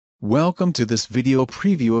Welcome to this video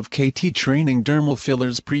preview of KT Training Dermal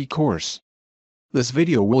Fillers pre-course. This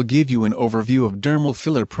video will give you an overview of dermal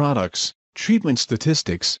filler products, treatment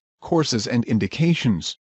statistics, courses and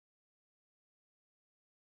indications.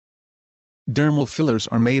 Dermal fillers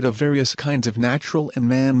are made of various kinds of natural and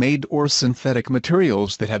man-made or synthetic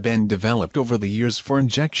materials that have been developed over the years for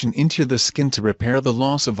injection into the skin to repair the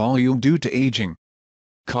loss of volume due to aging.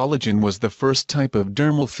 Collagen was the first type of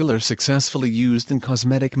dermal filler successfully used in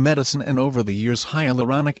cosmetic medicine, and over the years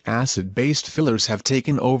hyaluronic acid-based fillers have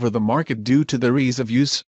taken over the market due to their ease of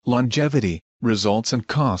use, longevity, results and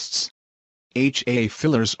costs. HA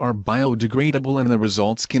fillers are biodegradable and the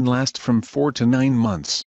results can last from 4 to 9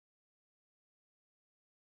 months.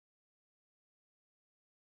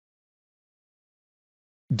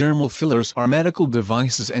 Dermal fillers are medical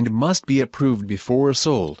devices and must be approved before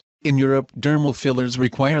sold. In Europe, dermal fillers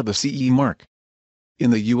require the CE mark.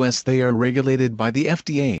 In the US, they are regulated by the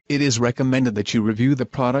FDA. It is recommended that you review the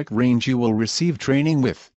product range you will receive training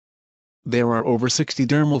with. There are over 60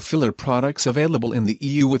 dermal filler products available in the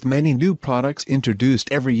EU, with many new products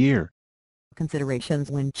introduced every year.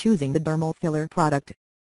 Considerations when choosing the dermal filler product.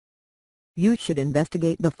 You should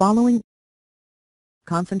investigate the following: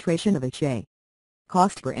 concentration of HA,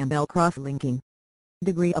 cost per ml cross-linking,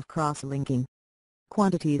 degree of cross-linking,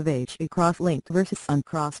 quantity of HA cross-linked versus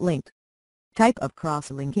uncross-linked, type of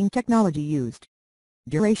cross-linking technology used,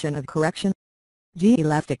 duration of correction,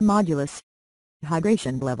 G-elastic modulus,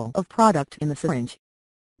 hydration level of product in the syringe,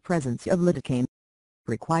 presence of lidocaine,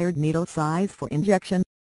 required needle size for injection,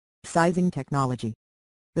 sizing technology,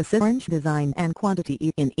 the syringe design and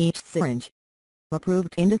quantity in each syringe,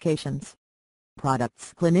 approved indications,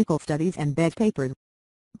 products, clinical studies and bed papers,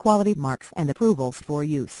 quality marks and approvals for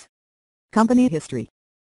use, company history,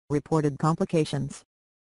 reported complications.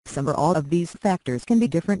 Some or all of these factors can be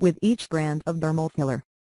different with each brand of dermal filler.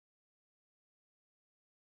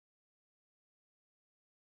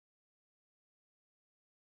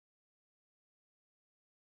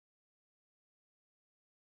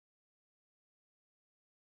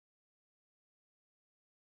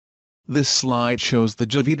 This slide shows the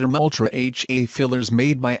Dermal Ultra HA fillers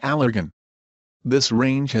made by Allergan. This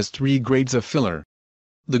range has 3 grades of filler.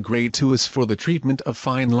 The grade 2 is for the treatment of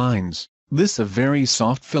fine lines, this a very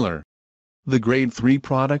soft filler. The grade 3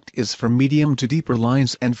 product is for medium to deeper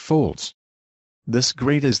lines and folds. This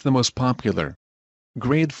grade is the most popular.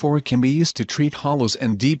 Grade 4 can be used to treat hollows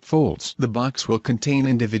and deep folds. The box will contain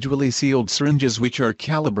individually sealed syringes which are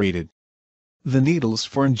calibrated. The needles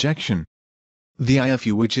for injection. The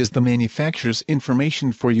IFU, which is the manufacturer's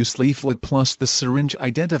information for use leaflet, plus the syringe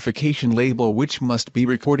identification label which must be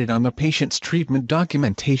recorded on the patient's treatment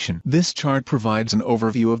documentation. This chart provides an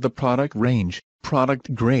overview of the product range,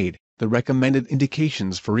 product grade, the recommended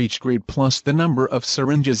indications for each grade, plus the number of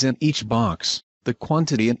syringes in each box, the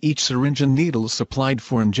quantity in each syringe and needles supplied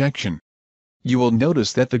for injection. You will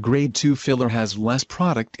notice that the grade 2 filler has less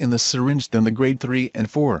product in the syringe than the grade 3 and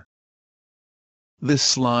 4. This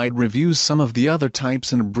slide reviews some of the other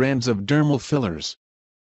types and brands of dermal fillers.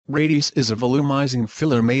 Radius is a volumizing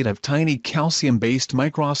filler made of tiny calcium-based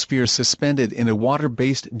microspheres suspended in a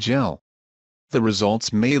water-based gel. The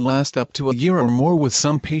results may last up to a year or more with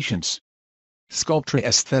some patients. Sculptra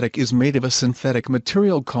Aesthetic is made of a synthetic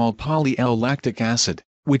material called poly-L-lactic acid,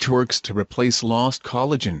 which works to replace lost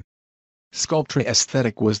collagen. Sculptra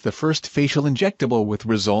Aesthetic was the first facial injectable with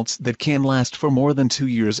results that can last for more than 2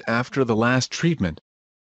 years after the last treatment.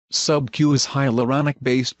 Sub-Q is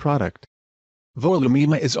hyaluronic-based product.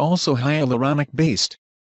 Volumima is also hyaluronic-based.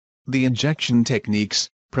 The injection techniques,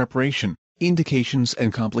 preparation, indications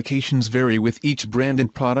and complications vary with each brand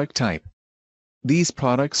and product type. These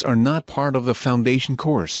products are not part of the foundation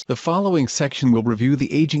course. The following section will review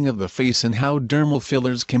the aging of the face and how dermal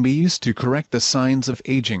fillers can be used to correct the signs of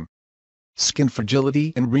aging. Skin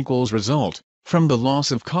fragility and wrinkles result from the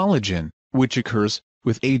loss of collagen, which occurs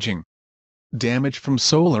with aging. Damage from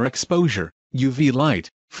solar exposure, UV light,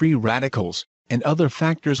 free radicals, and other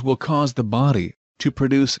factors will cause the body to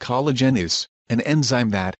produce collagenase, an enzyme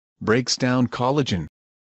that breaks down collagen.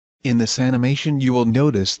 In this animation you will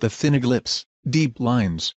notice the thinning lips, deep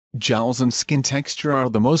lines, jowls and skin texture are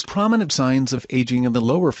the most prominent signs of aging in the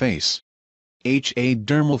lower face. HA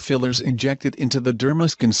dermal fillers injected into the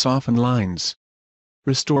dermis can soften lines,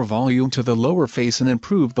 restore volume to the lower face and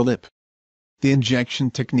improve the lip. The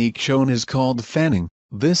injection technique shown is called fanning.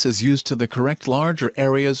 This is used to correct larger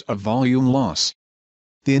areas of volume loss.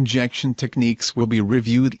 The injection techniques will be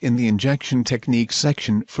reviewed in the injection techniques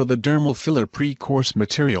section for the dermal filler pre-course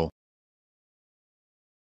material.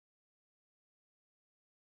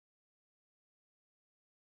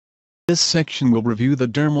 This section will review the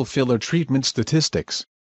dermal filler treatment statistics.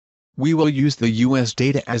 We will use the US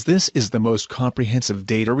data as this is the most comprehensive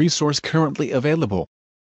data resource currently available.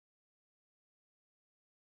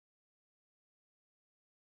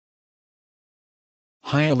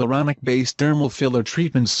 Hyaluronic-based dermal filler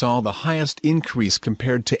treatments saw the highest increase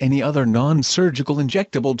compared to any other non-surgical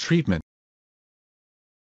injectable treatment.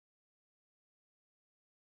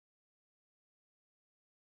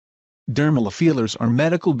 Dermal fillers are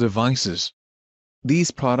medical devices.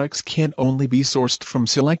 These products can only be sourced from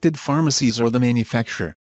selected pharmacies or the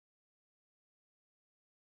manufacturer.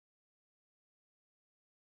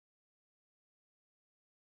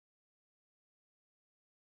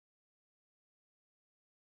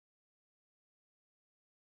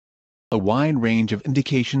 A wide range of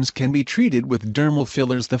indications can be treated with dermal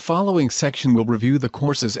fillers. The following section will review the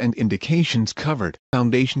courses and indications covered.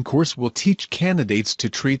 Foundation course will teach candidates to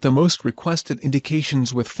treat the most requested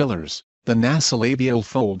indications with fillers, the nasolabial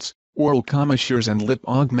folds, oral commissures and lip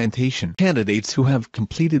augmentation. Candidates who have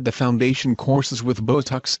completed the foundation courses with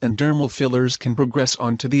Botox and dermal fillers can progress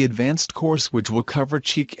on to the advanced course, which will cover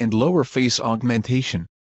cheek and lower face augmentation.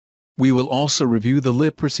 We will also review the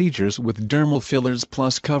lip procedures with dermal fillers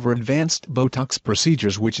plus cover advanced Botox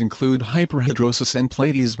procedures, which include hyperhidrosis and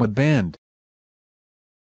platysma band.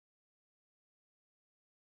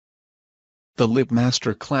 The Lip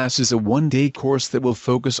Master Class is a one-day course that will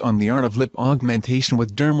focus on the art of lip augmentation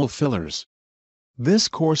with dermal fillers. This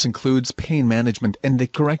course includes pain management and the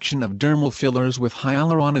correction of dermal fillers with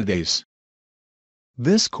hyaluronidase.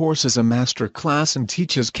 This course is a master class and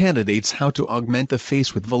teaches candidates how to augment the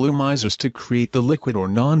face with volumizers to create the liquid or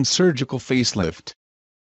non-surgical facelift.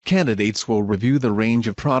 Candidates will review the range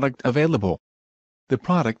of product available. The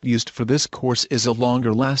product used for this course is a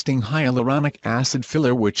longer-lasting hyaluronic acid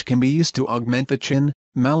filler which can be used to augment the chin,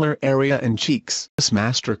 malar area and cheeks. This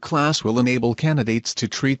master class will enable candidates to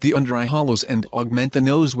treat the under-eye hollows and augment the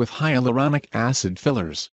nose with hyaluronic acid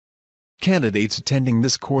fillers. Candidates attending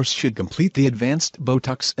this course should complete the Advanced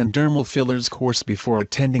Botox and Dermal Fillers course before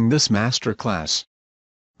attending this master class.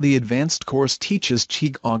 The advanced course teaches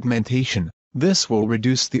cheek augmentation. This will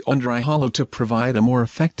reduce the under-eye hollow to provide a more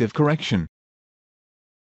effective correction.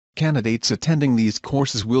 Candidates attending these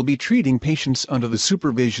courses will be treating patients under the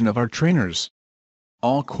supervision of our trainers.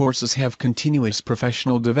 All courses have continuous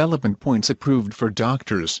professional development points approved for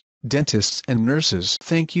doctors, dentists and nurses.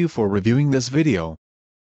 Thank you for reviewing this video.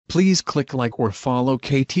 Please click like or follow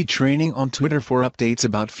KT Training on Twitter for updates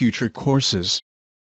about future courses.